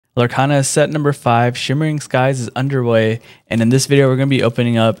Lorcana set number 5, Shimmering Skies, is underway, and in this video we're going to be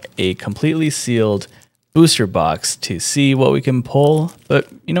opening up a completely sealed booster box to see what we can pull. But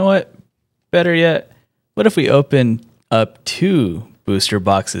you know what? Better yet, what if we open up 2 booster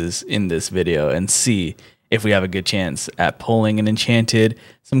boxes in this video and see if we have a good chance at pulling an enchanted,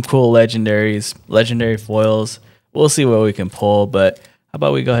 some cool legendaries, legendary foils. We'll see what we can pull, but how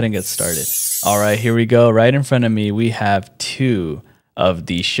about we go ahead and get started? All right, here we go. Right in front of me, we have 2 of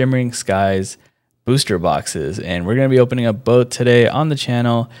the Shimmering Skies booster boxes, and we're going to be opening up both today on the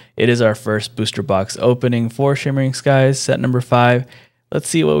channel. It is our first booster box opening for Shimmering Skies, set number 5. Let's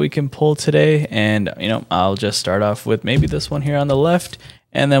see what we can pull today, and I'll just start off with maybe this one here on the left,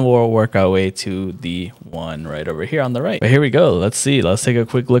 and then we'll work our way to the one right over here on the right. But here we go. Let's see. Let's take a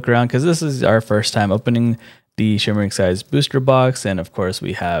quick look around, because this is our first time opening the Shimmering Skies booster box, and of course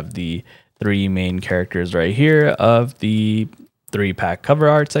we have the 3 main characters right here of the 3-pack cover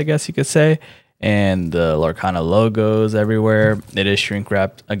arts, I guess you could say, and the Lorcana logos everywhere. It is shrink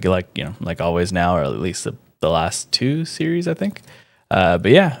wrapped, like always now, or at least the last 2 series, I think. But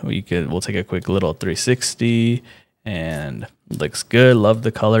yeah, we'll take a quick little 360, and looks good. Love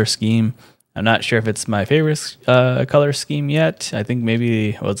the color scheme. I'm not sure if it's my favorite color scheme yet. I think maybe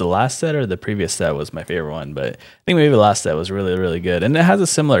it was the last set or the previous set was my favorite one, but I think maybe the last set was really, really good. And it has a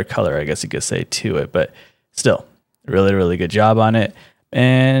similar color, I guess you could say, to it, but still, really, really good job on it.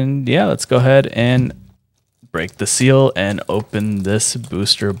 And yeah, let's go ahead and break the seal and open this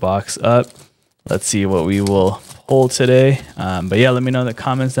booster box up. Let's see what we will pull today. But yeah, let me know in the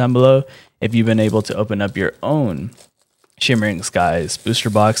comments down below if you've been able to open up your own Shimmering Skies booster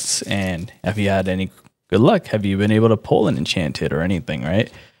box, and if you had any good luck. Have you been able to pull an enchanted or anything,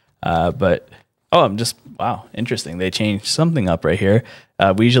 right? Wow, interesting. They changed something up right here.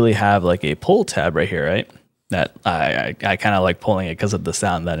 We usually have like a pull tab right here, right? That I kind of like pulling it because of the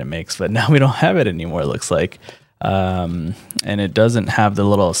sound that it makes, but now we don't have it anymore, it looks like. And it doesn't have the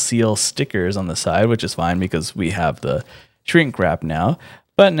little seal stickers on the side, which is fine because we have the shrink wrap now.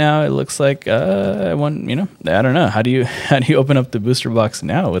 But now it looks like I don't know. How do you open up the booster box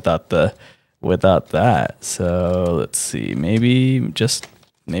now without that? So let's see. Maybe you just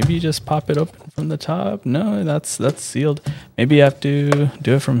pop it open from the top. No, that's sealed. Maybe you have to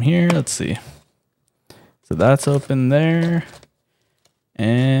do it from here. Let's see. So that's open there.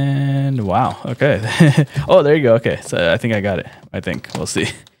 And wow. Okay. Oh, there you go. Okay. So I think I got it. I think we'll see.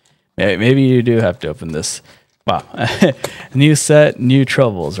 Maybe you do have to open this. Wow. New set, new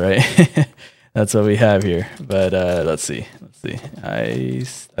troubles, right? That's what we have here. But let's see. I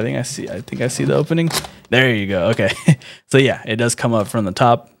think I see the opening. There you go. Okay. So yeah, it does come up from the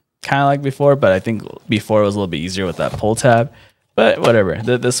top, kind of like before, but I think before it was a little bit easier with that pull tab. But whatever.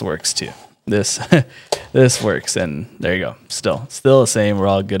 This works too. This works, and there you go. Still the same. We're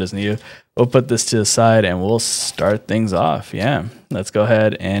all good as new. We'll put this to the side and we'll start things off. Yeah, let's go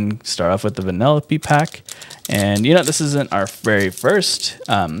ahead and start off with the Vanellope pack. And this isn't our very first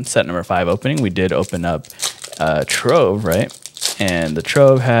set number 5 opening. We did open up Trove, right? And the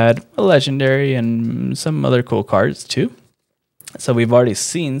Trove had a legendary and some other cool cards too. So we've already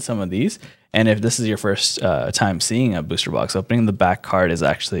seen some of these. And if this is your first time seeing a booster box opening, the back card is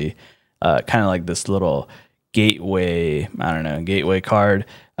actually kind of like this little gateway, gateway card,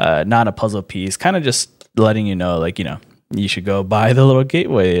 not a puzzle piece, kind of just letting you know, you should go buy the little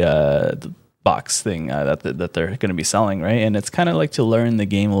gateway box thing that they're going to be selling, right? And it's kind of like to learn the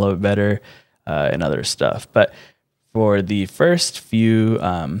game a little bit better and other stuff. But for the first few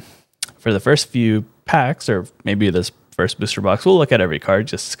packs, or maybe this first booster box, we'll look at every card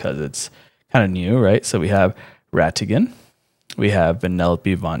just because it's kind of new, right? So we have Ratigan. We have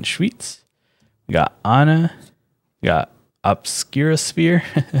Vanellope von Schweetz. We got Anna. We got Obscurasphere.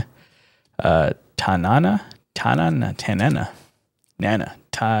 Tanana.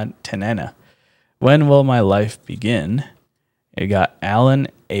 When Will My Life Begin? We got Alan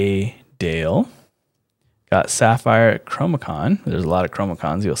A. Dale. Got Sapphire Chromacon. There's a lot of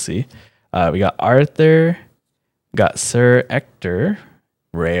Chromacons, you'll see. We got Arthur. We got Sir Ector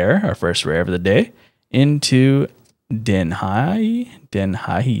Rare, our first rare of the day. Into Denai.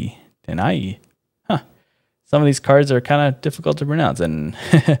 Huh. Some of these cards are kind of difficult to pronounce. And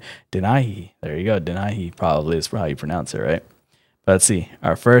Denai. There you go. Denai probably is how you pronounce it, right? But let's see.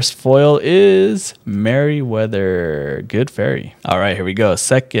 Our first foil is Merryweather Good Fairy. All right, here we go.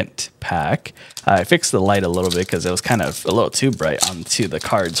 Second pack. I fixed the light a little bit because it was kind of a little too bright onto the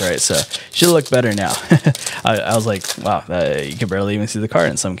cards, right? So should look better now. I was like, wow, you can barely even see the card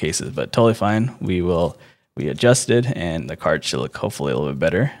in some cases, but totally fine. We adjusted, and the card should look hopefully a little bit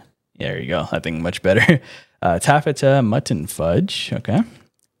better. There you go. I think much better. Taffeta Mutton Fudge. Okay.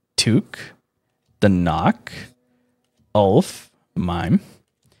 Took, the Knock, Ulf, Mime,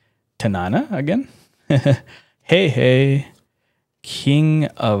 Tanana again, Hey Hey, King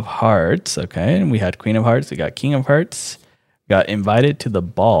of Hearts. Okay, and we had Queen of Hearts. We got King of Hearts. Got Invited to the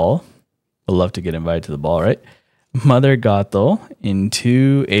Ball. I'd love to get invited to the ball, right? Mother Gothel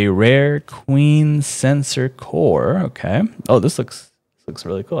into a rare Queen Sensor Core. Okay. Oh, this looks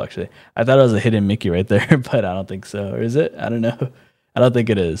really cool, actually. I thought it was a hidden Mickey right there, but I don't think so. Or is it? I don't know. I don't think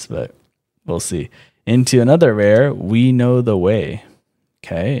it is, but we'll see. Into another rare, We Know the Way.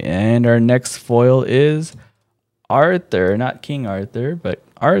 Okay. And our next foil is Arthur, not King Arthur, but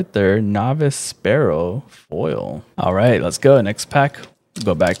Arthur Novice Sparrow foil. All right, let's go. Next pack.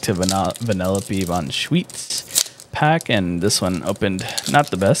 Go back to Vanellope von Schweet's pack, and this one opened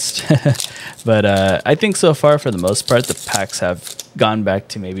not the best, but I think so far, for the most part, the packs have gone back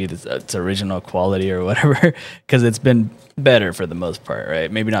to maybe its original quality or whatever, because it's been better for the most part,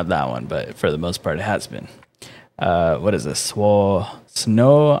 right? Maybe not that one, but for the most part, it has been. What is this?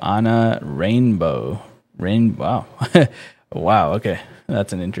 Snow Anna Rainbow. Wow. Wow, okay.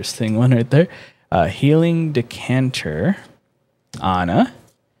 That's an interesting one right there. Healing Decanter, Anna,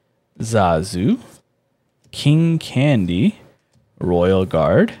 Zazu, King Candy, Royal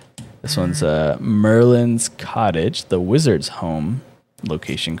Guard. This one's Merlin's Cottage, the Wizard's Home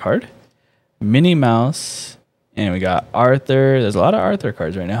location card. Minnie Mouse, and we got Arthur. There's a lot of Arthur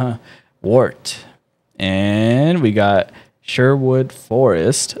cards right now, huh? Wart. And we got Sherwood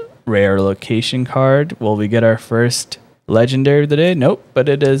Forest, rare location card. Will we get our first legendary of the day? Nope, but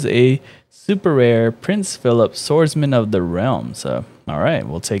it is a super rare Prince Philip, Swordsman of the Realm. So, all right,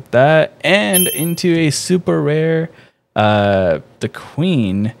 we'll take that. And into a super rare, the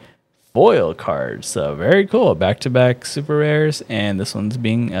Queen foil card. So very cool. Back-to-back super rares, and this one's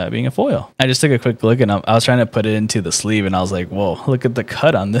being a foil. I just took a quick look, and I was trying to put it into the sleeve, and I was like, whoa, look at the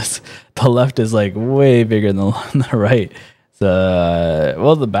cut on this. The left is like way bigger than the right. So,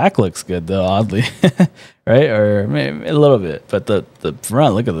 well, the back looks good though, oddly, right? Or maybe a little bit, but the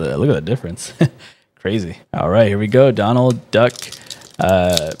front, look at the difference. Crazy. All right, here we go. Donald Duck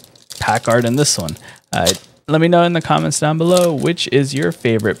pack art in this one. Let me know in the comments down below, which is your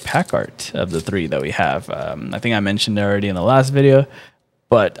favorite pack art of the three that we have. I think I mentioned it already in the last video,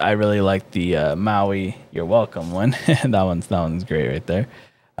 but I really like the Maui You're Welcome one. that one's great right there.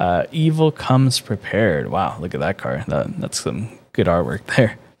 Evil Comes Prepared. Wow, look at that card. That's some good artwork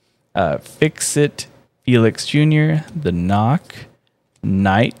there. Fix It, Felix Jr., The Knock,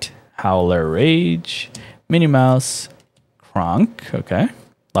 Knight, Howler Rage, Minnie Mouse, Kronk. Okay.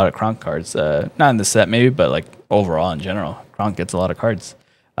 A lot of Kronk cards. Not in the set maybe, but like overall in general. Kronk gets a lot of cards.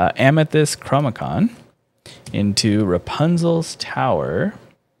 Amethyst Chromacon into Rapunzel's Tower.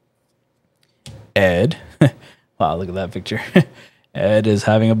 Ed. Wow, look at that picture. Ed is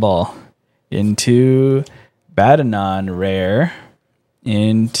having a ball. Into Badanon Rare.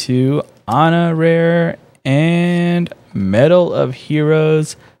 Into Anna Rare. And Medal of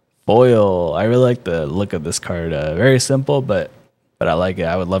Heroes foil. I really like the look of this card. Very simple, but I like it.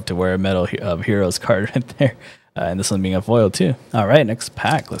 I would love to wear a Medal of Heroes card right there. And this one being a foil too. All right, next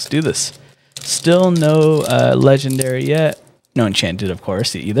pack. Let's do this. Still no legendary yet. No enchanted, of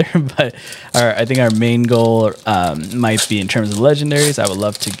course, either. But I think our main goal might be in terms of legendaries. I would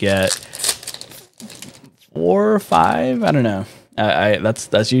love to get 4 or 5. I don't know.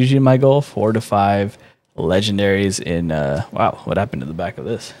 That's usually my goal. 4 to 5 legendaries in. Wow, what happened to the back of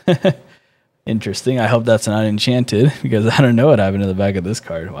this? Interesting. I hope that's not enchanted, because I don't know what happened to the back of this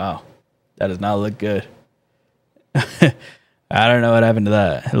card. Wow, that does not look good. I don't know what happened to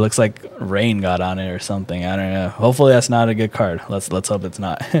that. It looks like rain got on it or something. I don't know. Hopefully that's not a good card. Let's hope it's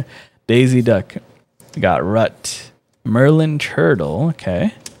not. Daisy Duck. We got Rut. Merlin Turtle.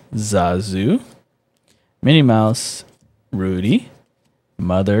 Okay. Zazu. Minnie Mouse. Rudy.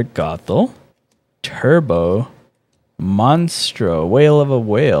 Mother Gothel. Turbo. Monstro. Whale of a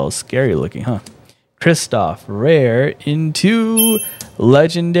whale. Scary looking, huh? Kristoff. Rare. Into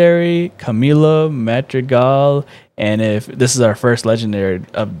legendary Camilo Madrigal. And if this is our first legendary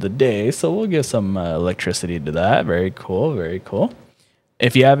of the day, so we'll give some electricity to that. Very cool, very cool.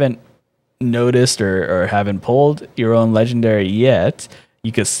 If you haven't noticed or haven't pulled your own legendary yet,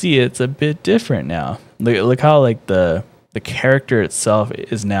 you can see it's a bit different now. Look how like the character itself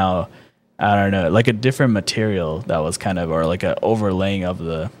is now, I don't know, like a different material that was kind of, or like an overlaying of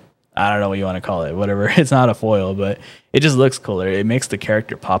the, I don't know what you want to call it, whatever. It's not a foil, but it just looks cooler. It makes the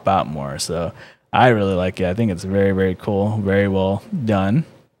character pop out more. So I really like it. I think it's very, very cool. Very well done.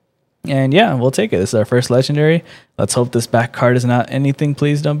 And yeah, we'll take it. This is our first legendary. Let's hope this back card is not anything.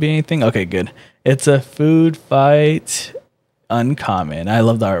 Please don't be anything. Okay, good. It's a food fight. uncommon. I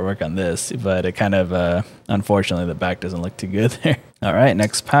love the artwork on this, but it kind of, unfortunately, the back doesn't look too good there. All right,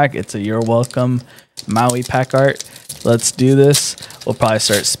 next pack. It's a You're Welcome Maui pack art. Let's do this. We'll probably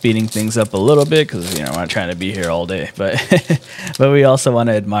start speeding things up a little bit because, you know, we're not trying to be here all day. But but we also want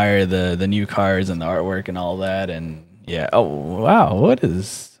to admire the new cards and the artwork and all that. And yeah, oh, wow,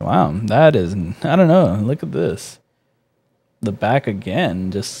 wow, that is, I don't know. Look at this. The back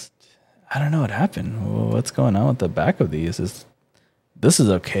again, just, I don't know what happened. What's going on with the back of these? This is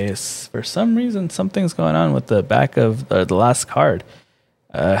okay. For some reason, something's going on with the back of the last card.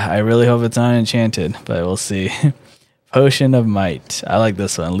 I really hope it's not enchanted, but we'll see. Potion of Might. I like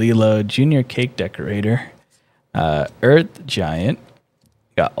this one. Lilo, Junior Cake Decorator. Earth Giant.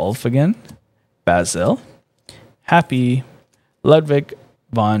 Got Ulf again. Basil. Happy. Ludwig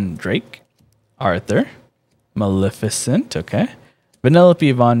von Drake. Arthur. Maleficent. Okay.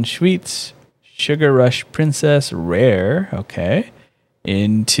 Vanellope von Schweetz. Sugar Rush Princess. Rare. Okay.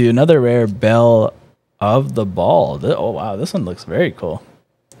 Into another rare, Belle of the Ball. Oh, wow. This one looks very cool.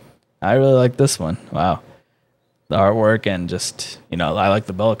 I really like this one. Wow. The artwork and just, you know, I like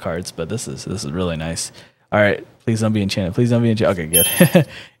the Belle cards, but this is really nice. All right. Please don't be enchanted. Please don't be enchanted. Okay, good.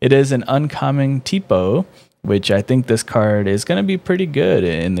 It is an uncommon Tipo, which I think this card is going to be pretty good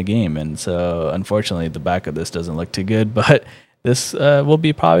in the game. And so, unfortunately, the back of this doesn't look too good, but this will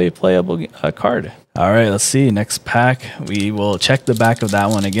be probably a playable card. All right, let's see. Next pack. We will check the back of that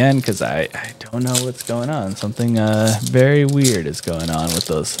one again because I don't know what's going on. Something very weird is going on with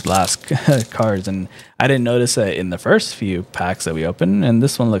those last cards. And I didn't notice that in the first few packs that we opened. And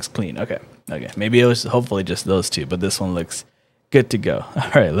this one looks clean. Okay. Maybe it was hopefully just those two, but this one looks good to go.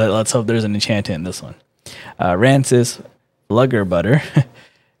 All right, let's hope there's an enchanted in this one. Rancis, Lugger Butter,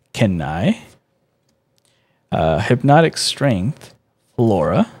 Kenai, Hypnotic Strength,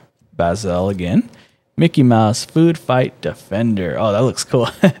 Flora, Basil again, Mickey Mouse, Food Fight Defender. Oh, that looks cool.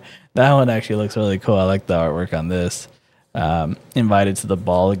 That one actually looks really cool. I like the artwork on this. Invited to the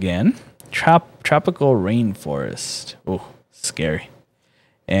Ball again. Tropical Rainforest. Oh, scary.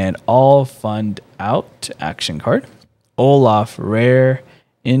 And All Fund Out action card. Olaf Rare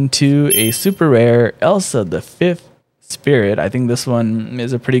into a super rare Elsa the Fifth Spirit. I think this one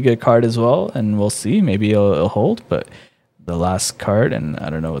is a pretty good card as well, and we'll see. Maybe it'll hold, but the last card, and I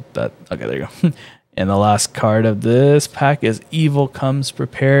don't know what that. Okay, there you go. And the last card of this pack is Evil Comes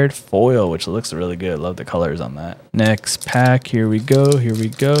Prepared Foil, which looks really good. Love the colors on that. Next pack. Here we go. Here we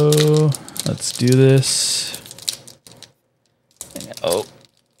go. Let's do this. Oh.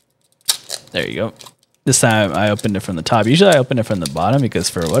 There you go. This time I opened it from the top. Usually I open it from the bottom because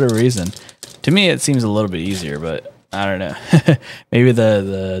for whatever reason, to me it seems a little bit easier, but I don't know. Maybe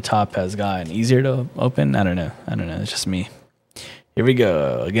the top has gotten easier to open. I don't know. It's just me. Here we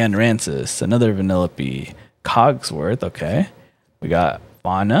go. Again, Rancis, another Vanellope, Cogsworth. Okay. We got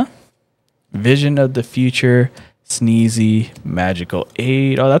Fauna, Vision of the Future, Sneezy, Magical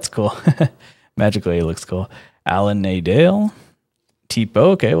Aid. Oh, that's cool. Magical Aid looks cool. Alan Nadale,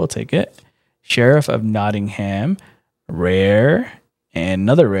 Tipo. Okay, we'll take it. Sheriff of Nottingham, Rare, and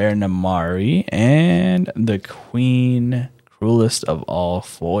another rare, Namari, and the Queen, Cruelest of All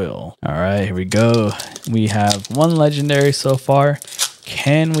foil. All right, here we go. We have one legendary so far.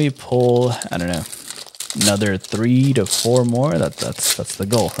 Can we pull, I don't know, another 3 to 4 more? That's the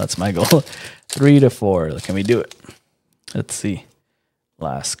goal. That's my goal. 3 to 4. Can we do it? Let's see.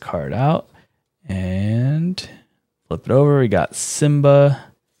 Last card out. And flip it over. We got Simba.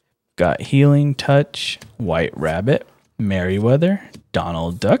 Got Healing Touch, White Rabbit, Merryweather,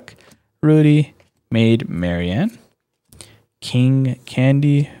 Donald Duck, Rudy, Maid Marianne, King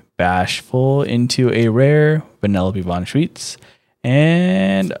Candy, Bashful into a rare, Vanellope von Schweetz,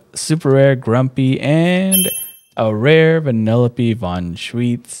 and super rare Grumpy, and a rare Vanellope von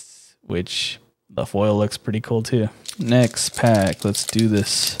Schweetz, which the foil looks pretty cool too. Next pack, let's do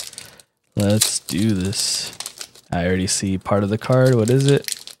this. Let's do this. I already see part of the card. What is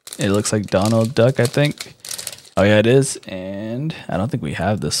it? It looks like Donald Duck, I think. Oh yeah, it is. And I don't think we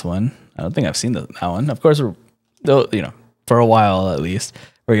have this one. I don't think I've seen that one. Of course, you know, for a while at least,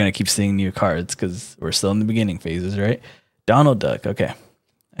 we're gonna keep seeing new cards because we're still in the beginning phases, right? Donald Duck, okay.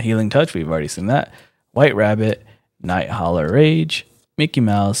 A Healing Touch, we've already seen that. White Rabbit, Night Holler Rage, Mickey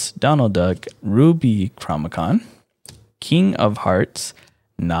Mouse, Donald Duck, Ruby Chromicon, King of Hearts,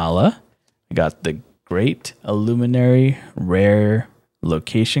 Nala. We got the Great Illuminary Rare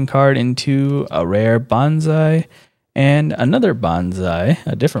Location card into a rare Bonsai and another Bonsai,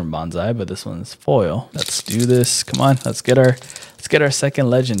 a different Bonsai, but this one's foil. Let's do this. Come on, let's get our second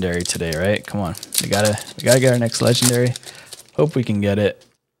legendary today, right? Come on, we gotta get our next legendary. Hope we can get it.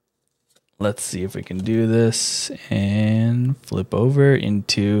 Let's see if we can do this and flip over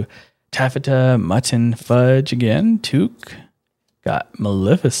into Taffeta, Mutton, Fudge again. Took. Got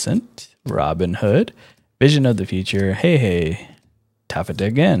Maleficent, Robin Hood, Vision of the Future, Hey, Taffeta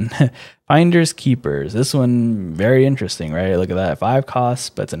again. Finders Keepers. This one, very interesting, right? Look at that. 5 costs,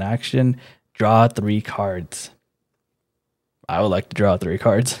 but it's an action. Draw 3 cards. I would like to draw 3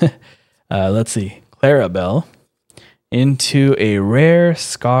 cards. Let's see. Clarabelle into a rare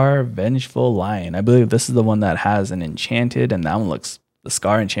Scar Vengeful Lion. I believe this is the one that has an enchanted, and that one looks, the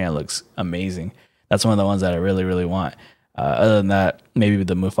Scar enchant looks amazing. That's one of the ones that I really, really want. Other than that, maybe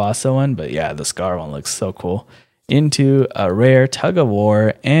the Mufasa one, but yeah, the Scar one looks so cool. Into a rare Tug of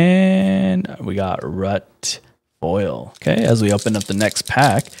War, and we got Rut Foil. Okay, as we open up the next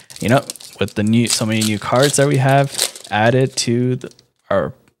pack, you know, with the so many new cards that we have added to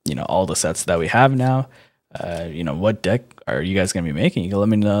our, you know, all the sets that we have now. You know, what deck are you guys gonna be making? You can let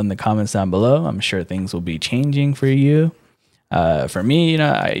me know in the comments down below. I'm sure things will be changing for you. For me, you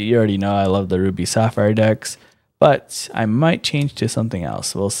know, you already know I love the Ruby Sapphire decks, but I might change to something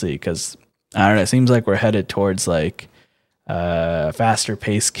else. We'll see, because I don't know. It seems like we're headed towards like faster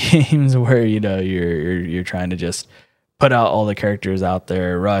paced games where, you know, you're trying to just put out all the characters out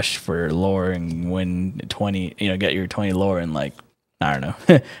there, rush for lore, and win 20. You know, get your 20 lore in like, I don't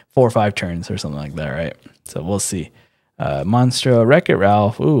know, 4 or 5 turns or something like that, right? So we'll see. Monstro, Wreck-It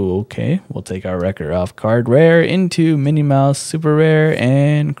Ralph. Ooh, okay. We'll take our Wreck-It Ralph card. Rare into Minnie Mouse, Super Rare,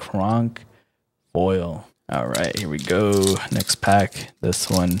 and Kronk Foil. All right, here we go. Next pack. This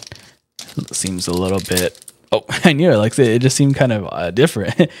one seems a little bit... Oh, I knew it. Like it just seemed kind of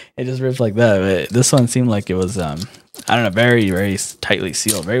different. It just ripped like that. But this one seemed like it was, I don't know, very, very tightly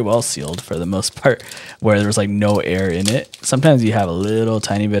sealed. Very well sealed for the most part, where there was like no air in it. Sometimes you have a little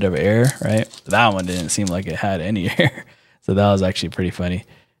tiny bit of air, right? That one didn't seem like it had any air. So that was actually pretty funny.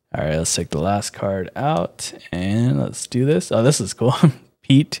 All right, let's take the last card out and let's do this. Oh, this is cool.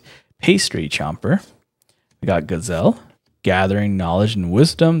 Pete, Pastry Chomper. We got Gazelle, Gathering Knowledge and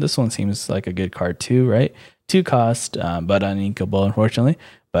Wisdom. This one seems like a good card too, right? 2 cost, but uninkable, unfortunately.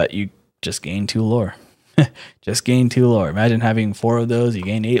 But you just gain 2 lore. Just gain 2 lore. Imagine having 4 of those. You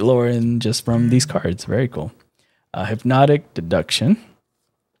gain 8 lore in just from these cards. Very cool. Hypnotic Deduction.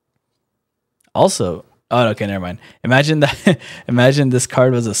 Also, oh, okay, never mind. Imagine that. Imagine this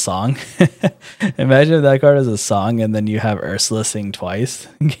card was a song. Imagine if that card was a song, and then you have Ursula sing twice,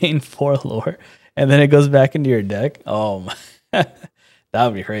 gain 4 lore, and then it goes back into your deck. Oh, my. That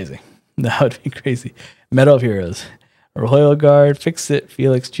would be crazy. That would be crazy. Medal of Heroes. Royal Guard, Fix It,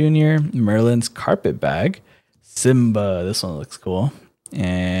 Felix Jr., Merlin's Carpet Bag, Simba. This one looks cool.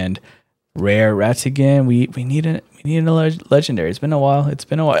 And Rare Ratigan. We need a legendary. It's been a while.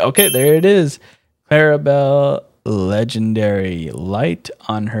 Okay, there it is. Clarabelle Legendary, Light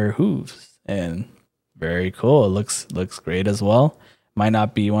on Her Hooves. And very cool. It looks great as well. Might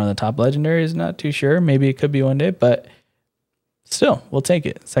not be one of the top legendaries, not too sure. Maybe it could be one day, but still, we'll take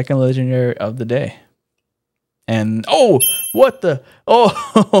it. Second legendary of the day. And what the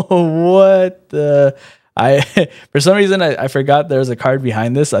for some reason I forgot there was a card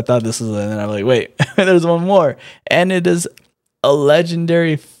behind this. I thought this was, and then I'm like, wait, there's one more, and it is a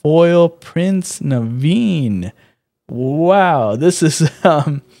legendary foil Prince Naveen. Wow, this is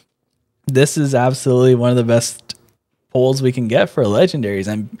absolutely one of the best pulls we can get for legendaries,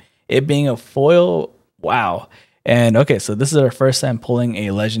 and it being a foil. Wow. And okay, so this is our first time pulling a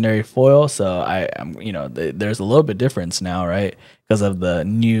legendary foil, so I'm, you know, there's a little bit difference now, right? Because of the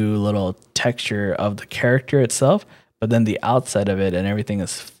new little texture of the character itself, but then the outside of it and everything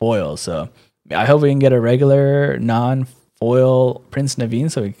is foil. So I hope we can get a regular non-foil Prince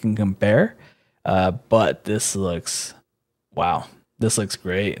Naveen so we can compare. But this looks, wow, this looks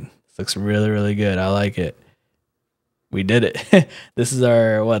great. This looks really, really good. I like it. We did it. This is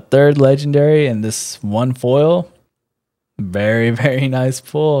our 3rd legendary, and this one foil. Very, very nice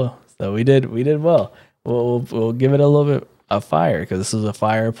pull. So we did well. We'll give it a little bit of fire, because this is a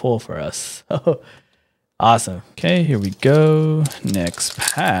fire pull for us. Awesome. Okay, here we go. Next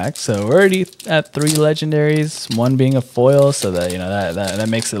pack. So we're already at 3 legendaries, 1 being a foil, so that, you know, that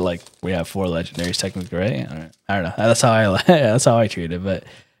makes it like we have 4 legendaries technically, right? I don't know. That's how I treat it, but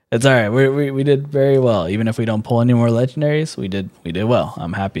it's all right. We did very well. Even if we don't pull any more legendaries, we did well.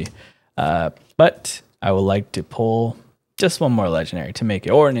 I'm happy. But I would like to pull just 1 more legendary to make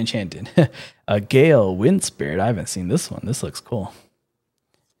it, or an enchanted. A Gale Wind Spirit. I haven't seen this one. This looks cool.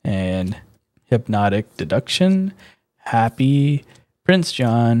 And Hypnotic Deduction. Happy Prince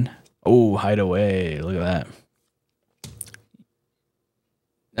John. Oh, Hideaway. Look at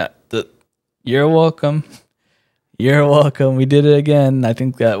that. You're welcome. You're welcome. We did it again. I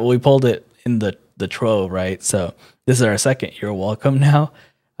think that we pulled it in the trove, right? So this is our second. You're welcome now.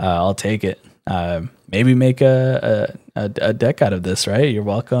 I'll take it. Maybe make a deck out of this, right? You're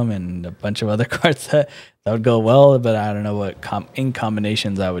welcome, and a bunch of other cards that would go well, but I don't know what in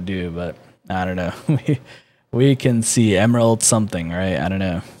combinations I would do, but I don't know. we can see Emerald something, right? I don't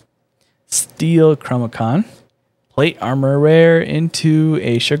know. Steel Chromacon, Plate Armor Rare into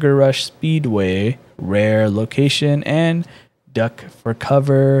a Sugar Rush Speedway Rare location, and Duck for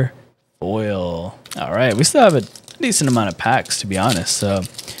Cover foil. All right, we still have a decent amount of packs, to be honest, so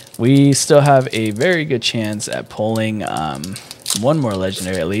we still have a very good chance at pulling one more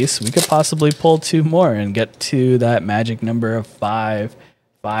legendary at least. We could possibly pull 2 more and get to that magic number of 5.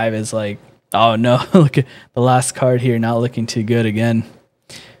 5 is like, oh no, look at the last card here, not looking too good again.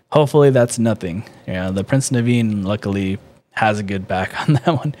 Hopefully that's nothing. Yeah, the Prince Naveen luckily has a good back on that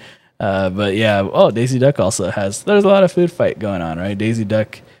one. But yeah, oh, Daisy Duck also has, there's a lot of food fight going on, right? Daisy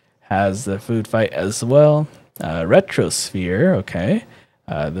Duck has the food fight as well. Retrosphere, okay.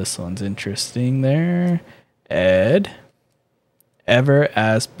 This one's interesting there. Ed. Ever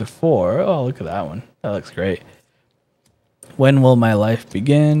as Before. Oh, look at that one. That looks great. When Will My Life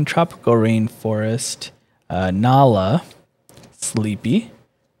Begin? Tropical Rainforest. Nala. Sleepy.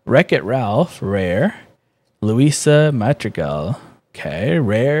 Wreck-It Ralph, rare. Luisa Madrigal, okay,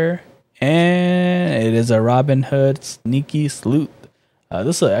 rare. And it is a Robin Hood Sneaky Sleuth.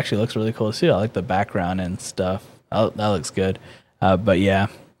 This actually looks really cool too. I like the background and stuff. That looks good. But yeah,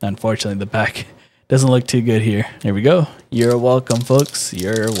 unfortunately the back doesn't look too good here. Here we go. You're welcome, folks.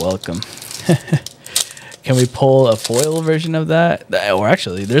 You're welcome. Can we pull a foil version of that? Or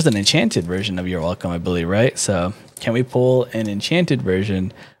actually, there's an enchanted version of You're Welcome, I believe, right? So can we pull an enchanted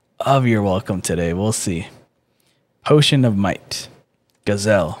version of You're Welcome today? We'll see. Potion of Might,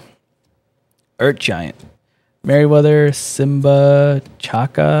 Gazelle, Earth Giant, Merryweather, Simba,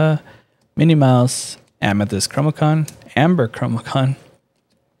 Chaka, Minnie Mouse, Amethyst Chromacon, Amber Chromacon.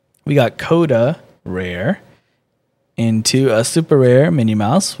 We got Coda, rare, into a super rare Minnie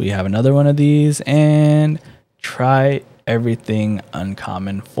Mouse. We have another one of these, and Try Everything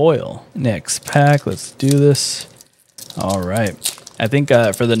Uncommon foil. Next pack, let's do this. All right. I think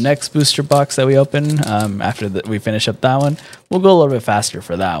for the next booster box that we open, after we finish up that one, we'll go a little bit faster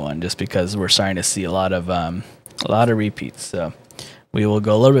for that one, just because we're starting to see a lot of repeats. So we will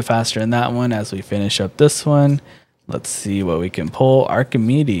go a little bit faster in that one as we finish up this one. Let's see what we can pull.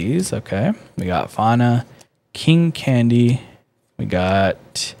 Archimedes, okay. We got Fauna, King Candy. We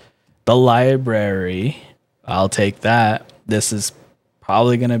got the Library. I'll take that. This is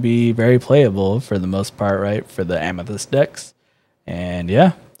probably going to be very playable for the most part, right? For the Amethyst decks. And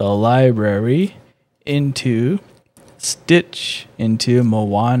yeah, the Library into Stitch, into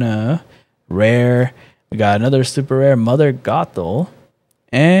Moana, rare. We got another super rare, Mother Gothel,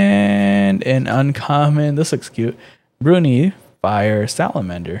 and an uncommon, this looks cute, Bruni Fire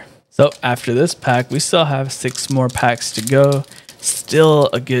Salamander. So after this pack, we still have 6 more packs to go. Still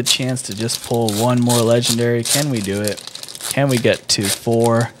a good chance to just pull one more legendary. Can we do it? Can we get to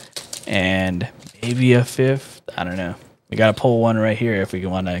 4 and maybe a 5th? I don't know. We got to pull one right here if we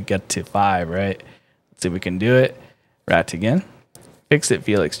want to get to 5, right? Let's see if we can do it. Rat again. Fix It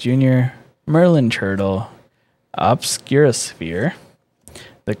Felix Jr., Merlin Turtle, Obscurasphere,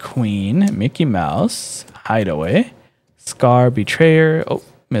 the Queen, Mickey Mouse, Hideaway, Scar Betrayer, oh,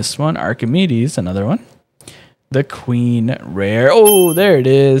 missed one, Archimedes, another one, the Queen, rare, oh, there it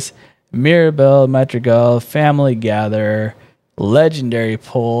is, Mirabelle Madrigal, Family Gather, legendary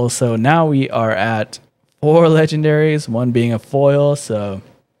pull. So now we are at 4 legendaries, one being a foil, so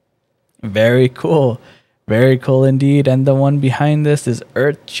very cool indeed. And the one behind this is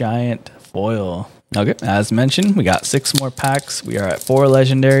Earth Giant foil. Okay, as mentioned, we got 6 more packs. We are at 4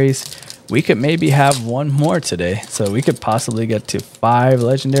 legendaries. We could maybe have one more today, so we could possibly get to 5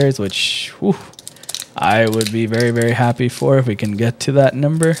 legendaries, which whew, I would be very, very happy for if we can get to that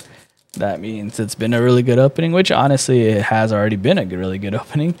number. That means it's been a really good opening, which honestly it has already been a really good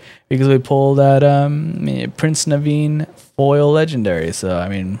opening, because we pulled that Prince Naveen foil legendary. So I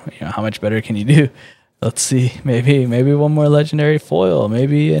mean, you know, how much better can you do? Let's see, maybe one more legendary foil,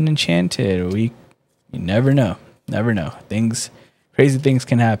 maybe an enchanted. You never know. Crazy things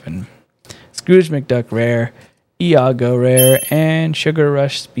can happen. Scrooge McDuck rare, Iago rare, and Sugar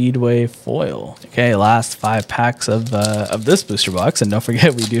Rush Speedway foil. Okay, last 5 packs of this booster box, and don't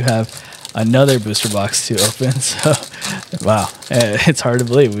forget we do have another booster box to open. So wow, it's hard to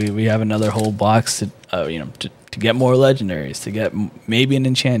believe we have another whole box to to get more legendaries, to get maybe an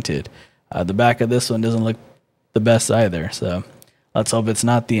enchanted. The back of this one doesn't look the best either, so let's hope it's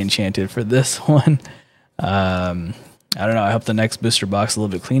not the enchanted for this one. I don't know. I hope the next booster box is a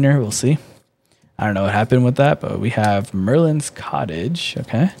little bit cleaner. We'll see. I don't know what happened with that, but we have Merlin's Cottage.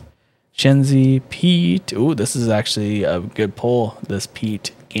 Okay. Shenzi, Pete. Ooh, this is actually a good pull. This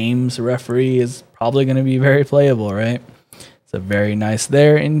Pete Games referee is probably going to be very playable, right? So very nice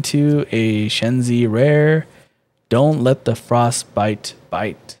there. Into a Shenzi Rare. Don't Let the Frostbite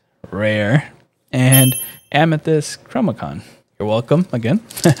Bite Rare. And Amethyst Chromacon. You're welcome again.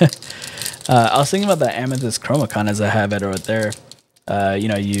 I was thinking about that Amethyst Chromacon as I have it right there. You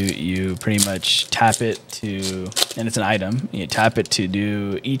know, you pretty much tap it to, and it's an item. You tap it to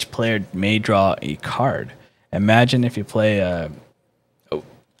do, each player may draw a card. Imagine if you play, what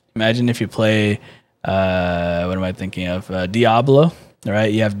am I thinking of? Diablo,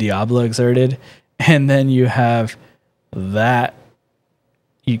 right? You have Diablo Exerted, and then you have that.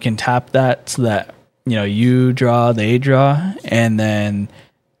 You can tap that so that, you know, you draw, they draw, and then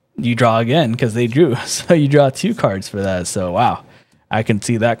you draw again because they drew. So you draw 2 cards for that. So wow. I can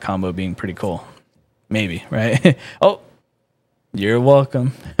see that combo being pretty cool. Maybe, right? Oh, you're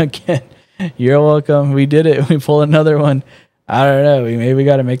welcome. Again, you're welcome. We did it. We pulled another one. I don't know. We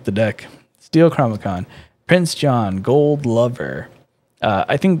got to make the deck. Steel Chromacon. Prince John, Gold Lover.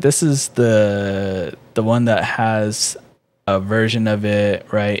 I think this is the one that has a version of it,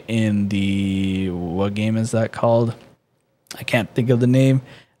 right, in the... What game is that called? I can't think of the name.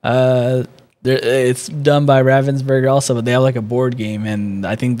 It's done by Ravensburger also, but they have like a board game, and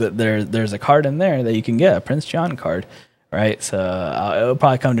I think that there's a card in there that you can get, a Prince John card, right? So it'll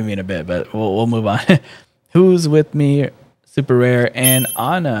probably come to me in a bit, but we'll move on. Who's With Me, super rare, and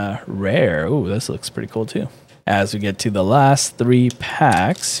Anna rare. Ooh, this looks pretty cool too. As we get to the last 3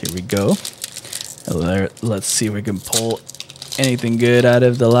 packs, here we go. Let's see if we can pull anything good out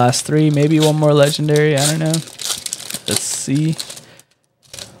of the last 3. Maybe one more legendary. I don't know. Let's see.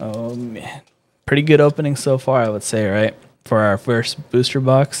 Oh man. Pretty good opening so far, I would say, right? For our first booster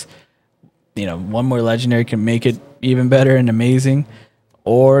box. You know, one more legendary can make it even better and amazing.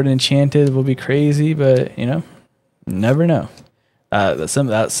 Or an enchanted will be crazy, but, you know, never know.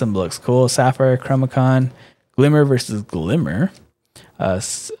 That symbol looks cool. Sapphire, Chromacon, Glimmer versus Glimmer.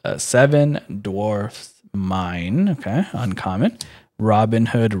 7 Dwarfs Mine. Okay, uncommon. Robin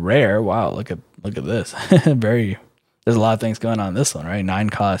Hood rare. Wow, look at this. There's a lot of things going on in this one, right? 9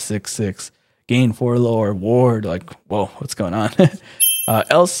 cost, 6/6. Gain 4 lower ward. Like, whoa, what's going on?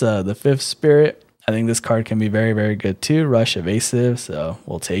 Elsa, the 5th Spirit. I think this card can be very, very good too. Rush Evasive, so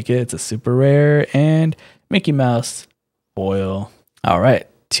we'll take it. It's a super rare. And Mickey Mouse foil. All right,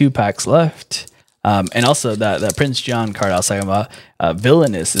 2 packs left. And also that Prince John card I was talking about.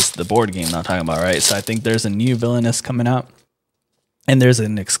 Villainous is the board game I'm talking about, right? So I think there's a new Villainous coming out. And there's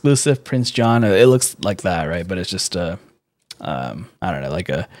an exclusive Prince John. It looks like that, right? But it's just I don't know, like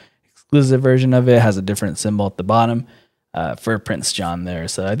a exclusive version of it. Has a different symbol at the bottom for Prince John there.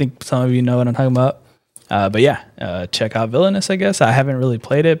 So I think some of you know what I'm talking about. But yeah, check out Villainous, I guess. I haven't really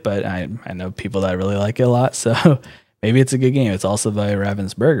played it, but I know people that really like it a lot. So maybe it's a good game. It's also by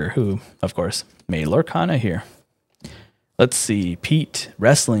Ravensburger, who, of course, made Lorcana here. Let's see. Pete,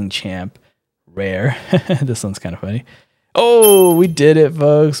 Wrestling Champ, rare. This one's kind of funny. Oh, we did it,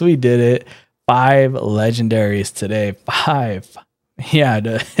 folks. We did it. 5 legendaries today. 5. Yeah,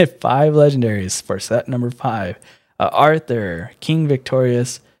 5 legendaries for set number 5. Arthur, King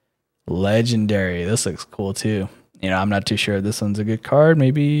Victorious, legendary. This looks cool too. You know, I'm not too sure if this one's a good card.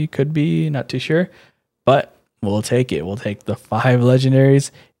 Maybe could be, not too sure. But we'll take it. We'll take the 5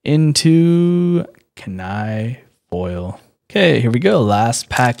 legendaries into Kanai foil. Okay, here we go. Last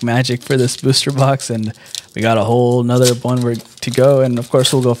pack magic for this booster box, and we got a whole nother one to go. And of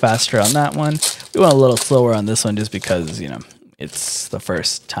course, we'll go faster on that one. We went a little slower on this one just because, you know, it's the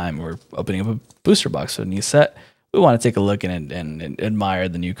first time we're opening up a booster box for a new set. We want to take a look and admire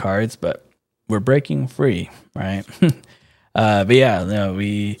the new cards, but we're breaking free, right? But yeah, no,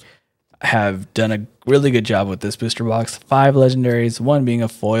 we have done a really good job with this booster box. 5 legendaries, 1 being a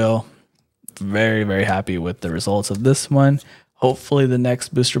foil. Very, very happy with the results of this one. Hopefully the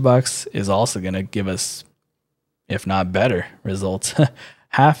next booster box is also going to give us, if not better, results.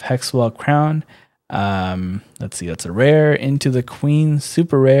 Half Hexwell Crown. Let's see, that's a rare. Into the Queen,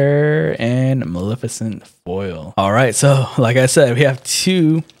 super rare, and Maleficent foil. All right, so like I said, we have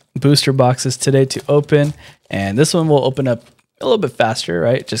 2 booster boxes today to open, and this one will open up a little bit faster,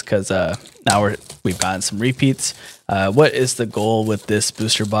 right? Just because now we've gotten some repeats. What is the goal with this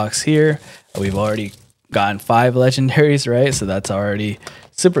booster box here? We've already gotten 5 legendaries, right? So that's already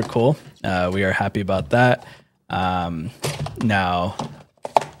super cool. We are happy about that. Now,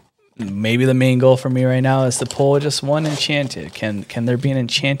 maybe the main goal for me right now is to pull just 1 enchanted. Can there be an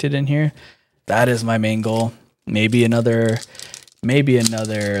enchanted in here? That is my main goal. Maybe another Maybe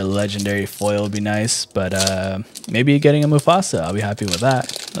another legendary foil would be nice, but maybe getting a Mufasa. I'll be happy with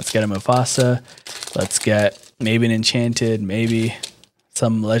that. Let's get a Mufasa. Let's get maybe an enchanted, maybe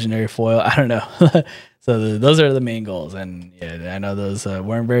some legendary foil. I don't know. So those are the main goals. And yeah, I know those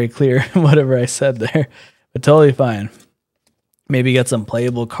weren't very clear, whatever I said there, but totally fine. Maybe get some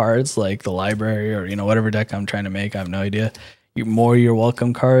playable cards like the library or, whatever deck I'm trying to make. I have no idea. More You're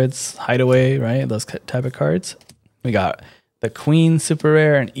Welcome cards, Hideaway, right? Those type of cards. We got the Queen Super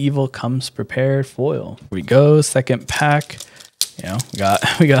Rare and Evil Comes Prepared foil. Here we go, second pack.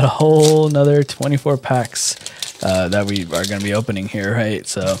 We got a whole another 24 packs that we are going to be opening here, right?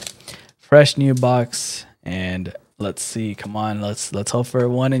 So fresh new box, and let's see. Come on, let's hope for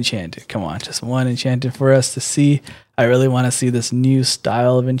one enchanted. Come on, just one enchanted for us to see. I really want to see this new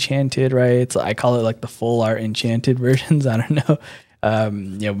style of enchanted, right? So I call it like the full art enchanted versions. I don't know.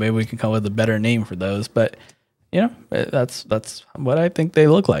 Maybe we can come up with a better name for those, but that's what I think they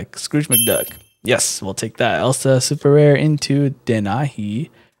look like. Scrooge McDuck. Yes, we'll take that. Elsa Super Rare into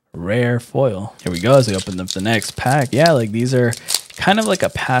Denahi Rare foil. Here we go as we open up the next pack. Yeah, like these are kind of like a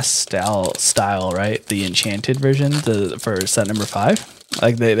pastel style, right? The enchanted version for set number 5.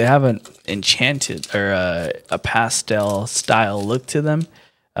 Like they have an enchanted or a pastel style look to them,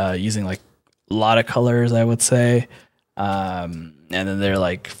 using like a lot of colors, I would say. And then they're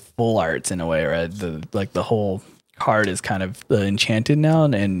like full arts in a way, right? The whole card is kind of enchanted now,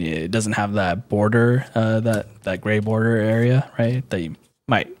 and it doesn't have that border, that gray border area, right? That you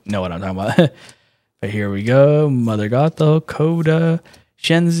might know what I'm talking about. But here we go. Mother Gothel, Coda,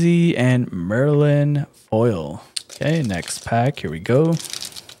 Shenzi, and Merlin foil. Okay, next pack. Here we go.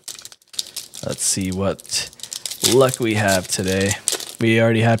 Let's see what luck we have today. We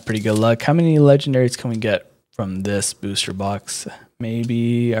already had pretty good luck. How many legendaries can we get from this booster box?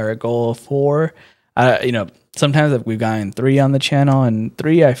 Maybe our goal 4. Sometimes we've gotten 3 on the channel, and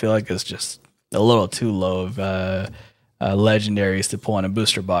 3 I feel like is just a little too low of legendaries to pull in a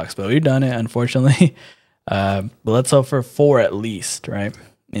booster box, but we've done it, unfortunately. But let's hope for 4 at least, right,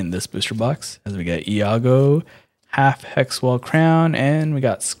 in this booster box, as we get Iago, half Hexwell Crown, and we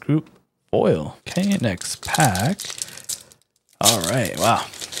got Scroop foil. Okay, next pack. All right, wow.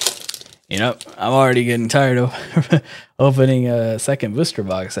 I'm already getting tired of opening a second booster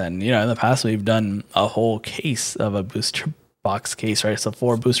box, and in the past we've done a whole case of a booster box case, right? So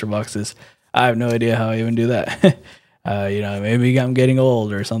 4 booster boxes. I have no idea how I even do that. Maybe I'm getting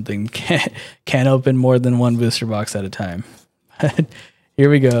old or something. Can't open more than 1 booster box at a time. Here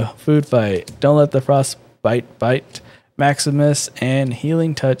we go. Food fight. Don't let the frost bite. Maximus and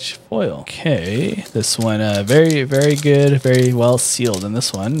Healing Touch foil. Okay, this one very, very good, very well sealed in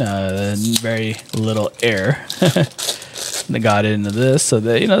this one. Very little air that got into this, so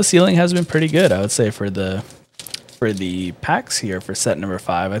the sealing has been pretty good, I would say, for the packs here for set number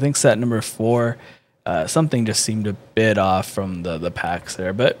 5. I think set number 4, something just seemed a bit off from the packs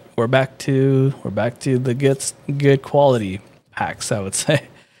there, but we're back to the good quality packs, I would say.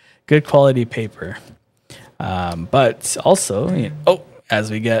 Good quality paper. But also, as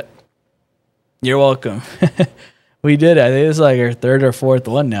we get, you're welcome. We did it. I think it's like our 3rd or 4th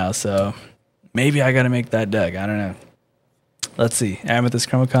one now, so maybe I got to make that deck. I don't know. Let's see. Amethyst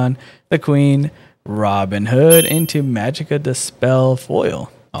Chromacon, the Queen, Robin Hood into Magicka Dispel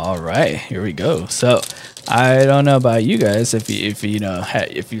foil. All right, here we go. So I don't know about you guys if you've seen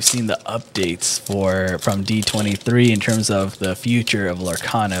the updates from D23 in terms of the future of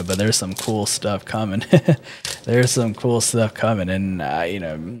Lorcana, but there's some cool stuff coming. There's some cool stuff coming,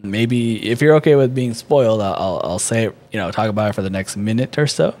 and maybe if you're okay with being spoiled, I'll say it, talk about it for the next minute or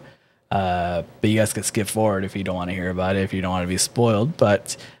so. But you guys can skip forward if you don't want to hear about it, if you don't want to be spoiled.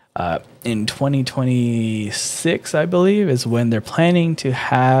 But in 2026, I believe, is when they're planning to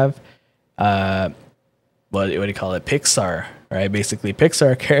have what do you call it? Pixar, right? Basically,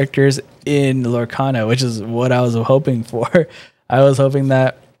 Pixar characters in Lorcana, which is what I was hoping for. I was hoping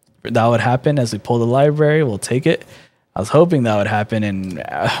that would happen as we pull the library. We'll take it. I was hoping that would happen, and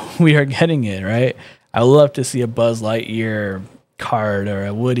we are getting it, right? I would love to see a Buzz Lightyear card or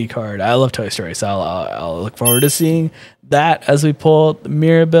a Woody card. I love Toy Story, so I'll look forward to seeing that as we pull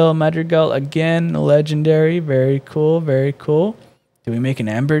Mirabelle Madrigal again, legendary. Very cool, very cool. Do we make an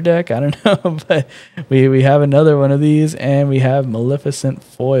Amber deck? I don't know, but we have another one of these, and we have Maleficent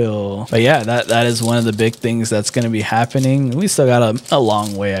foil. But yeah, that is one of the big things that's going to be happening. We still got a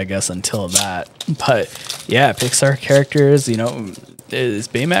long way, I guess, until that. But yeah, Pixar characters, is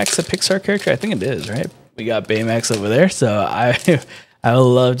Baymax a Pixar character? I think it is, right? We got Baymax over there, so I would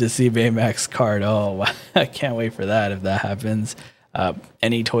love to see Baymax card. Oh, I can't wait for that if that happens.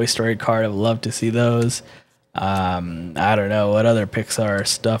 Any Toy Story card, I would love to see those. I don't know what other Pixar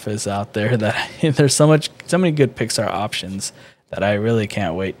stuff is out there that there's so many good Pixar options that I really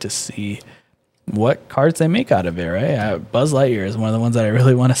can't wait to see what cards they make out of it, right? Buzz Lightyear is one of the ones that I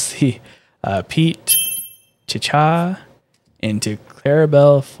really want to see. Pete, Chicha, into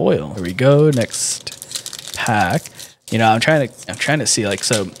Clarabelle foil. Here we go. Next pack. You know, I'm trying to see, like,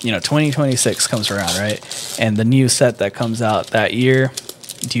 so, you know, 2026 comes around, right? And the new set that comes out that year,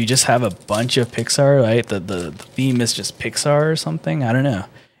 do you just have a bunch of Pixar, right? The theme is just Pixar or something? I don't know.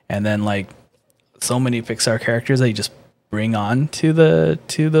 And then, like, so many Pixar characters that you just bring on to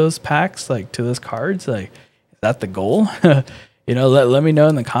those packs, like to those cards. Like, is that the goal? You know, let me know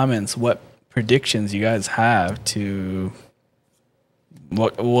in the comments what predictions you guys have to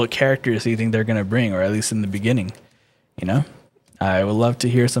what characters do you think they're gonna bring, or at least in the beginning. You know, I would love to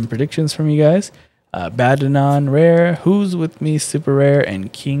hear some predictions from you guys. Badanon rare, Who's With Me super rare,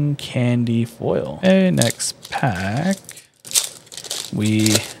 and King Candy foil. Okay, next pack.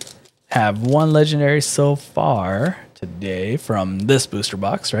 We have one legendary so far today from this booster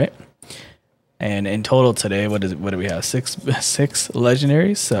box, right? And in total today, what do we have? Six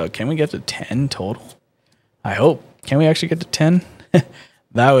legendaries. So can we get to 10 total? I hope. Can we actually get to 10?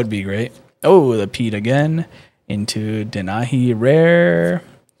 That would be great. Oh, the Pete again. Into Denahi rare,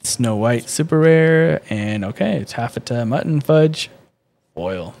 Snow White super rare, and okay, Taffeta Mutton Fudge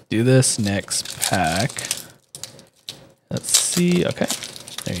foil. Do this next pack. Let's see. Okay,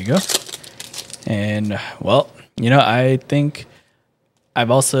 there you go. And well, you know, I think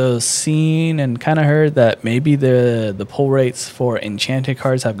I've also seen and kind of heard that maybe the pull rates for enchanted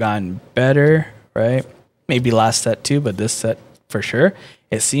cards have gotten better, right? Maybe last set too, but this set for sure.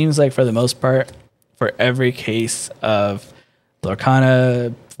 It seems like for the most part, for every case of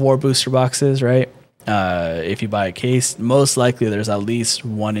Lorcana 4 booster boxes, right? If you buy a case, most likely there's at least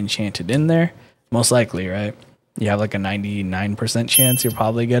one enchanted in there. Most likely, right? You have like a 99% chance you'll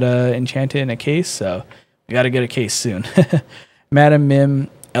probably get a enchanted in a case, so we got to get a case soon. Madam Mim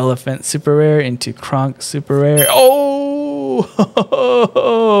Elephant super rare into Kronk super rare. Oh!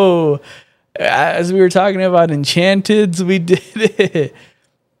 As we were talking about enchanteds, we did it.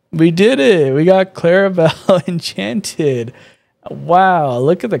 We did it. We got Clarabelle Enchanted. Wow,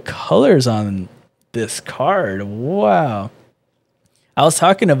 look at the colors on this card. Wow. I was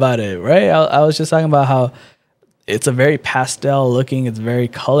talking about it, right? I was just talking about how it's a very pastel looking, it's very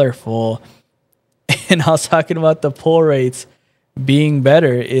colorful. And I was talking about the pull rates being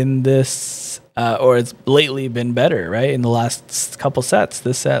better in this, or it's lately been better, right? In the last couple sets,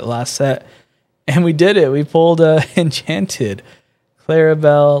 this set, last set. And we did it. We pulled Enchanted.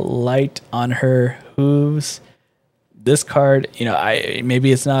 Clarabelle light on her hooves. This card, you know,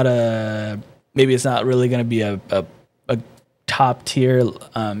 maybe it's not really going to be a top tier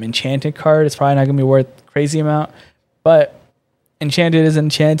enchanted card. It's probably not going to be worth crazy amount, but enchanted is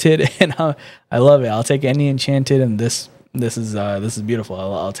enchanted, and I love it. I'll take any enchanted, and this is beautiful.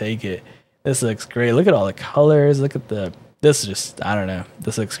 I'll take it. This looks great. Look at all the colors. Look at this is just, I don't know.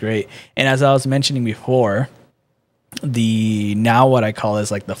 This looks great. And as I was mentioning before, now what I call is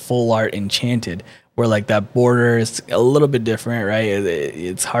like the full art enchanted, where like that border is a little bit different, right?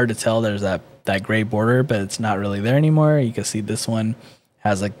 It's hard to tell there's that gray border, but it's not really there anymore. You can see this one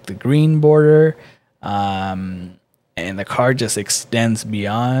has like the green border, and the card just extends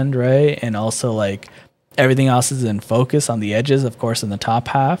beyond, right? And also like everything else is in focus on the edges, of course, in the top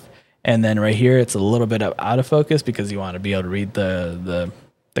half. And then right here, it's a little bit out of focus because you want to be able to read the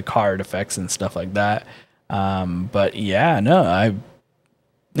card effects and stuff like that. But yeah, no,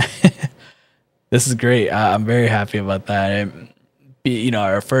 this is great. I'm very happy about that. You know,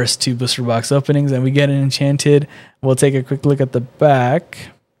 our first 2 booster box openings, and we get an enchanted. We'll take a quick look at the back,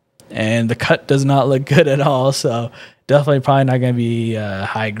 and the cut does not look good at all. So definitely probably not going to be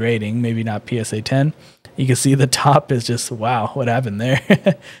high grading. Maybe not PSA 10. You can see the top is just, wow, what happened there?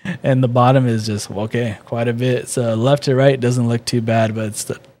 And the bottom is just, okay, quite a bit. So left to right doesn't look too bad, but it's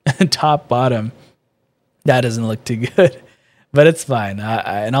the top bottom that doesn't look too good, but it's fine.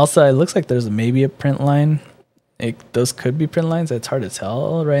 And also it looks like there's maybe a print line. Those could be print lines. It's hard to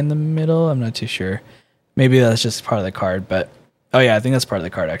tell right in the middle. I'm not too sure. Maybe that's just part of the card, but oh yeah, I think that's part of the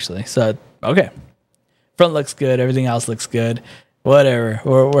card actually. So, okay. Front looks good. Everything else looks good. Whatever.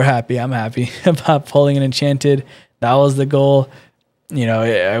 We're happy. I'm happy about pulling an enchanted. That was the goal. You know,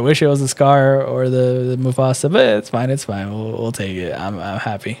 I wish it was the Scar or the Mufasa, but it's fine. It's fine. We'll take it. I'm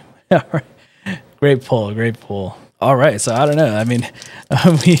happy. All right. Great pull. Great pull. All right. So I don't know. I mean,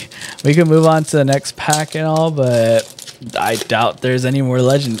 we can move on to the next pack and all, but I doubt there's any more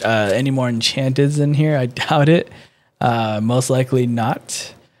any more enchanteds in here. I doubt it. Most likely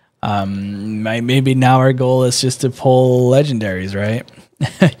not. Maybe now our goal is just to pull legendaries, right?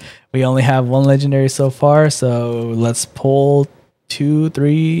 We only have one legendary so far, so let's pull 2,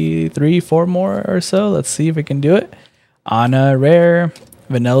 3, 4 more or so. Let's see if we can do it. Anna Rare,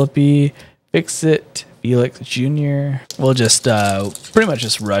 Vanellope, Fix-It, Felix Jr. We'll just pretty much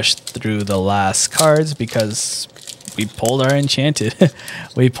just rush through the last cards because we pulled our Enchanted.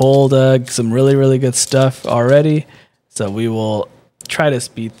 We pulled some really good stuff already, so we will try to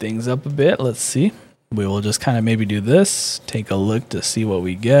speed things up a bit. Let's see. We will just kind of maybe do this, take a look to see what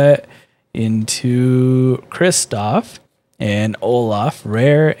we get into Kristoff and Olaf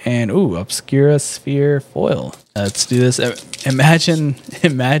Rare and Obscura Sphere foil. Let's do this. Imagine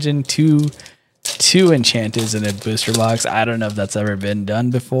two Enchanteds in a booster box. I don't know if that's ever been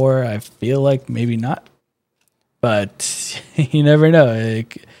done before. I feel like maybe not, but you never know.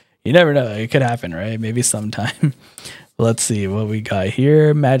 You never know. It could happen, right? Maybe sometime. Let's see what we got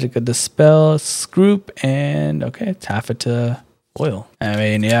here. Magica Dispel, Scroop, and okay, Taffeta foil. I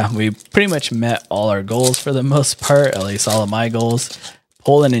mean, yeah, we pretty much met all our goals for the most part, at least all of my goals.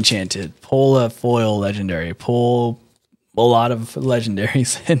 Pull an Enchanted, pull a foil legendary, pull a lot of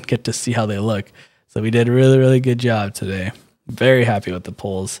legendaries and get to see how they look. So we did a really good job today. Very happy with the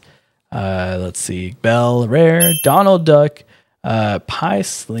pulls. Let's see. Bell Rare, Donald Duck, Pie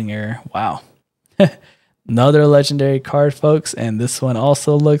Slinger. Wow. Another legendary card, folks, and this one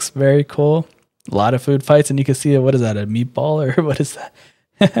also looks very cool. A lot of food fights, and you can see what is that, a meatball or what is that?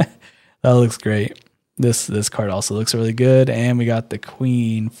 That looks great. This card also looks really good, and we got the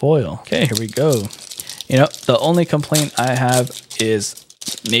Queen foil. Okay, here we go. You know, the only complaint I have is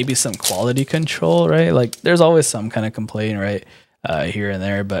maybe some quality control, right? Like, there's always some kind of complaint, right, here and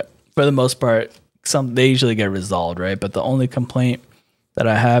there, but for the most part, they usually get resolved, right? But the only complaint that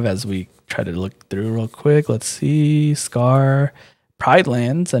I have, as we try to look through real quick, let's see, Scar, Pride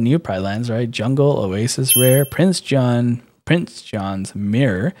Lands, a new Pride Lands, right? Jungle, Oasis Rare, Prince John's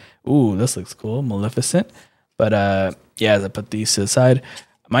Mirror. Ooh, this looks cool. Maleficent. But yeah, as I put these to the side,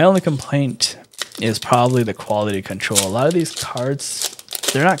 my only complaint is probably the quality control. A lot of these cards,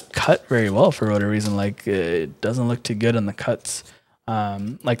 they're not cut very well for whatever reason. Like, it doesn't look too good on the cuts.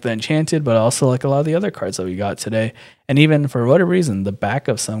 Like the Enchanted, but also like a lot of the other cards that we got today. And even for whatever reason, the back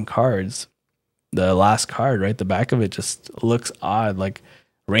of some cards, the last card, right? The back of it just looks odd, like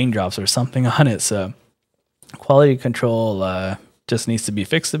raindrops or something on it. So quality control just needs to be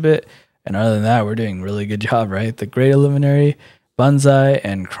fixed a bit. And other than that, we're doing a really good job, right? The Great Illuminary, Banzai,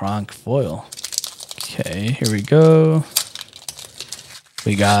 and Kronk foil. Okay, here we go.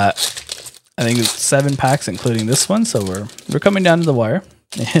 We got, I think it's 7 packs, including this one. So we're coming down to the wire.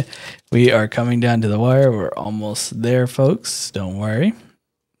 We are coming down to the wire. We're almost there, folks. Don't worry.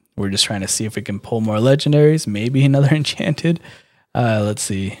 We're just trying to see if we can pull more legendaries. Maybe another Enchanted. Let's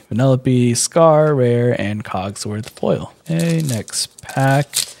see. Vanellope, Scar, Rare, and Cogsworth foil. Okay, next pack.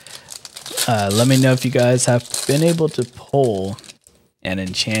 Let me know if you guys have been able to pull an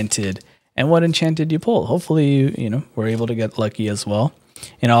Enchanted and what Enchanted you pull. Hopefully, you know, we're able to get lucky as well.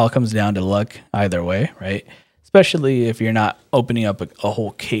 It all comes down to luck either way, right? Especially if you're not opening up a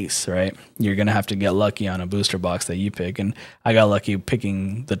whole case, right? You're going to have to get lucky on a booster box that you pick. And I got lucky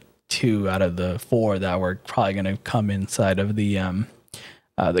picking the 2 out of the 4 that were probably going to come inside of the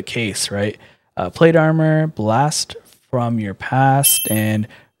case, right? Plate Armor, Blast from Your Past, and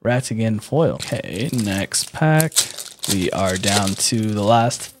Ratigan foil. Okay, next pack. We are down to the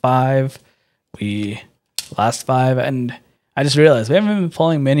last 5. Last 5, and I just realized we haven't been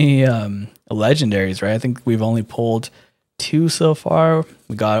pulling many legendaries, right? I think we've only pulled 2 so far.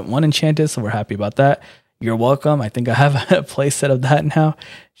 We got 1 Enchanted, so we're happy about that. You're welcome. I think I have a playset of that now.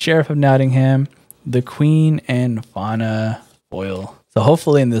 Sheriff of Nottingham, the Queen, and Fauna foil. So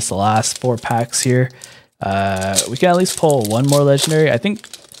hopefully in this last 4 packs here, we can at least pull 1 more legendary. I think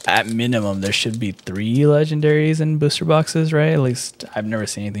at minimum there should be 3 legendaries in booster boxes, right? At least I've never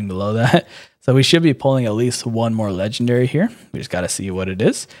seen anything below that. So we should be pulling at least 1 more legendary here. We just got to see what it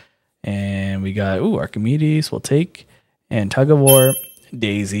is. And we got, Archimedes, we'll take. And Tug of War,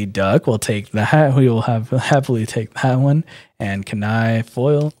 Daisy Duck, we'll take that. We will happily take that one. And Kanai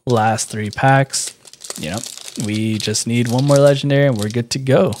foil. Last 3 packs. You know, we just need 1 more legendary and we're good to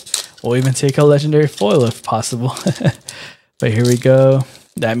go. We'll even take a legendary foil if possible. But here we go.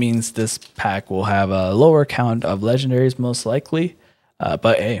 That means this pack will have a lower count of legendaries most likely.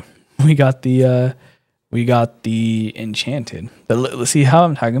 But hey, we got the Enchanted. But let's see how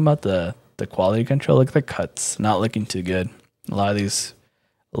I'm talking about the quality control. Look at the cuts, not looking too good. A lot of these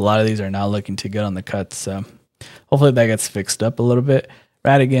are not looking too good on the cuts. So hopefully that gets fixed up a little bit.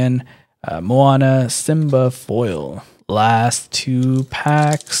 Ratigan, Moana, Simba foil. last 2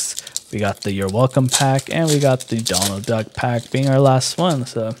 packs. We got the You're Welcome pack, and we got the Donald Duck pack being our last one.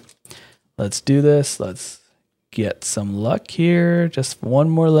 So let's do this. Let's get some luck here. Just one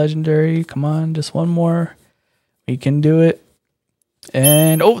more legendary. Come on, just one more. We can do it.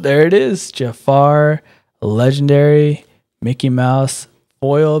 And oh, there it is. Jafar, legendary, Mickey Mouse,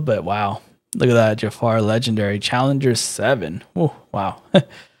 foil. But wow, look at that Jafar legendary. Challenger 7. Oh, wow.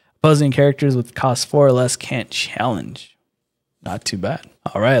 Opposing characters with cost 4 or less can't challenge. Not too bad.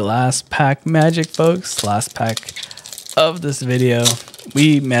 All right, last pack magic, folks. Last pack of this video.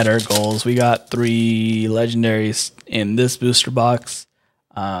 We met our goals. We got 3 legendaries in this booster box,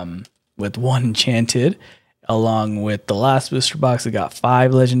 with 1 enchanted. Along with the last booster box, we got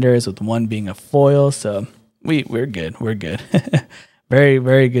 5 legendaries, with 1 being a foil. So we're good. We're good. Very,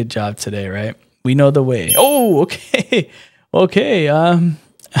 very good job today, right? We know the way. Oh, okay. Okay.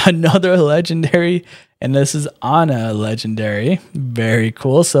 Another legendary. And this is Anna legendary. Very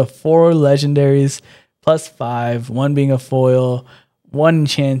cool. So 4 legendaries plus 5, 1 being a foil, 1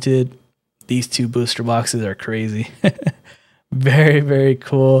 enchanted. These 2 booster boxes are crazy. Very, very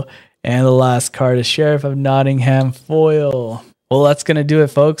cool. And the last card is Sheriff of Nottingham foil. Well, that's going to do it,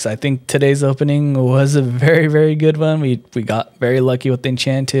 folks. I think today's opening was a very, very good one. We got very lucky with the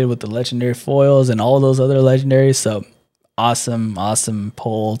enchanted, with the legendary foils, and all those other legendaries. So awesome, awesome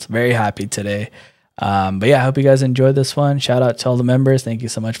pulls. Very happy today. But yeah, I hope you guys enjoyed this one. Shout out to all the members. Thank you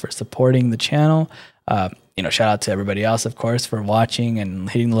so much for supporting the channel. Shout out to everybody else, of course, for watching and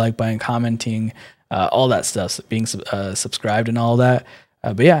hitting the like button, commenting, all that stuff, being subscribed and all that.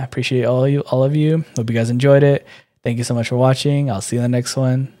 But yeah, I appreciate all of you. Hope you guys enjoyed it. Thank you so much for watching. I'll see you in the next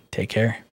one. Take care.